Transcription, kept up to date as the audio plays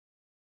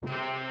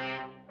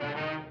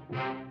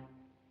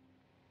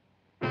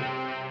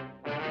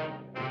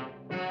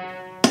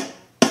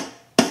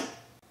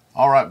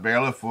Alright,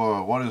 bailiff,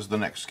 what is the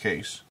next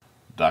case?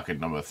 Docket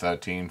number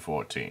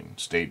 1314,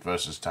 State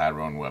versus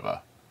Tyrone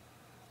Weber.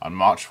 On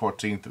March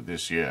 14th of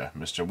this year,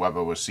 Mr.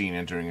 Weber was seen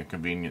entering a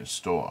convenience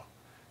store.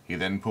 He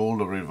then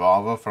pulled a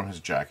revolver from his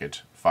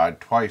jacket,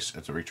 fired twice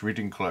at the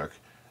retreating clerk,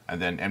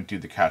 and then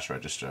emptied the cash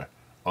register,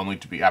 only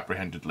to be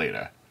apprehended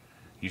later.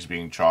 He's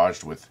being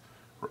charged with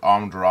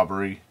armed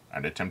robbery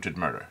and attempted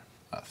murder.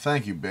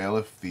 Thank you,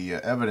 bailiff. The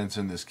evidence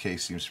in this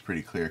case seems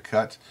pretty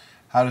clear-cut.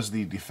 How does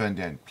the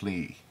defendant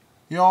plead?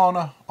 Your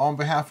Honor, on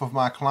behalf of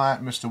my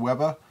client, Mr.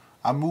 Weber,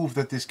 I move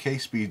that this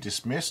case be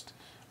dismissed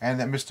and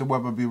that Mr.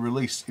 Weber be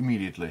released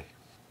immediately.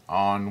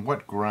 On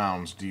what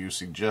grounds do you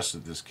suggest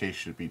that this case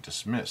should be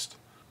dismissed?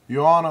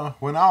 Your Honor,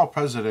 when our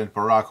President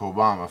Barack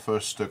Obama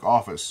first took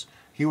office,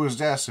 he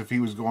was asked if he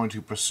was going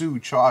to pursue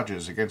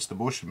charges against the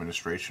Bush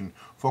administration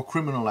for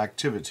criminal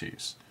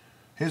activities.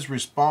 His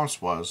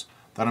response was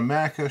that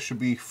America should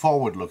be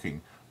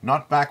forward-looking,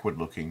 not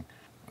backward-looking,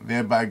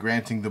 thereby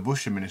granting the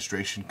Bush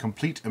administration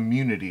complete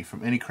immunity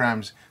from any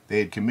crimes they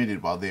had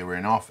committed while they were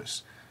in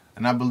office.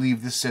 And I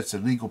believe this sets a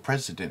legal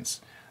precedence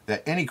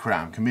that any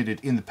crime committed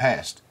in the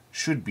past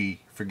should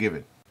be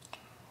forgiven.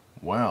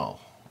 Well,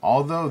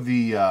 although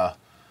the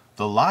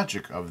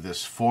logic of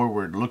this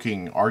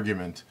forward-looking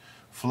argument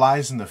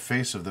flies in the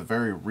face of the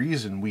very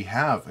reason we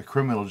have a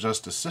criminal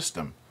justice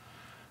system,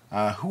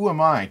 who am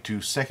I to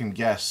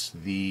second-guess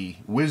the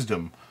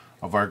wisdom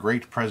of our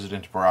great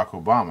President Barack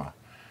Obama?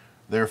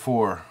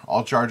 Therefore,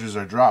 all charges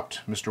are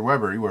dropped. Mr.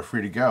 Weber, you are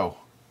free to go.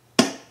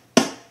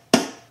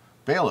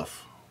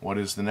 Bailiff, what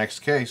is the next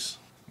case?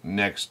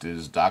 Next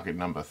is docket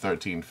number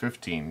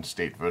 1315,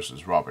 State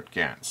versus Robert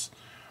Gantz.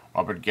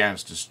 Robert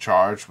Gantz is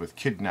charged with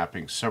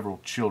kidnapping several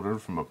children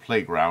from a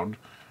playground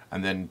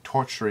and then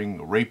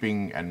torturing,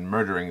 raping, and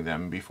murdering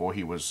them before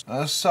he was...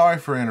 Sorry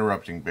for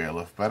interrupting,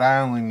 bailiff, but I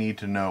only need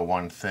to know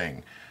one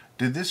thing.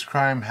 Did this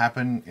crime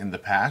happen in the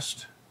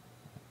past?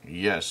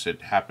 Yes,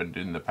 it happened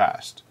in the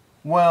past.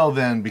 Well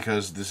then,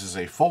 because this is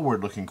a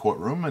forward-looking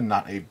courtroom and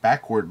not a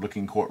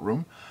backward-looking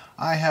courtroom,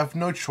 I have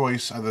no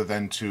choice other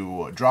than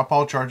to drop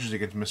all charges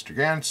against Mr.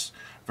 Gantz.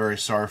 Very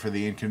sorry for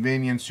the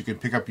inconvenience. You can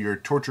pick up your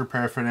torture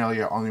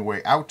paraphernalia on your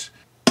way out.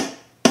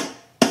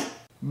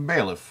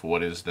 Bailiff,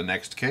 what is the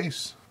next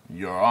case?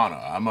 Your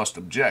Honor, I must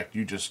object.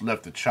 You just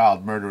let the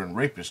child murderer and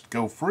rapist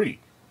go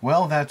free.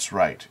 Well, that's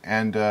right.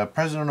 And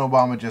President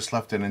Obama just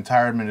left an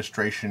entire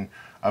administration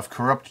of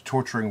corrupt,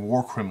 torturing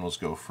war criminals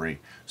go free.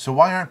 So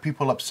why aren't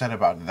people upset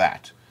about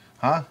that?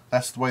 Huh?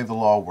 That's the way the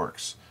law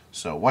works.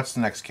 So what's the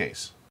next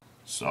case?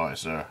 Sorry,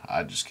 sir.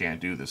 I just can't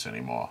do this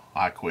anymore.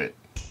 I quit.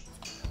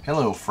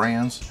 Hello,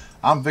 friends.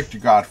 I'm Victor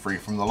Godfrey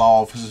from the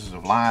law offices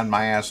of Lying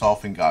My Ass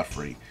Off in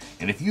Godfrey.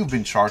 And if you've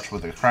been charged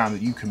with a crime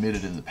that you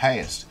committed in the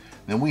past,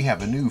 then we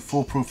have a new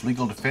foolproof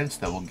legal defense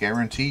that will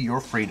guarantee your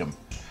freedom.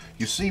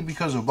 You see,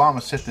 because Obama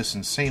set this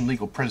insane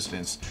legal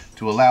precedence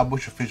to allow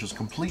Bush officials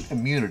complete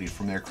immunity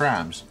from their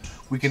crimes,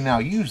 we can now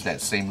use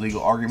that same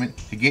legal argument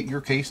to get your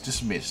case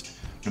dismissed.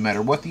 No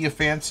matter what the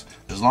offense,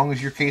 as long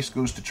as your case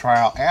goes to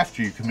trial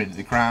after you committed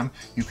the crime,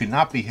 you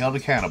cannot be held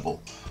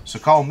accountable. So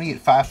call me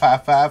at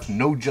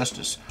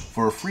 555-NO-JUSTICE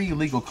for a free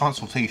legal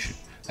consultation.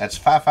 That's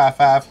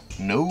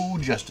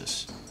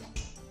 555-NO-JUSTICE.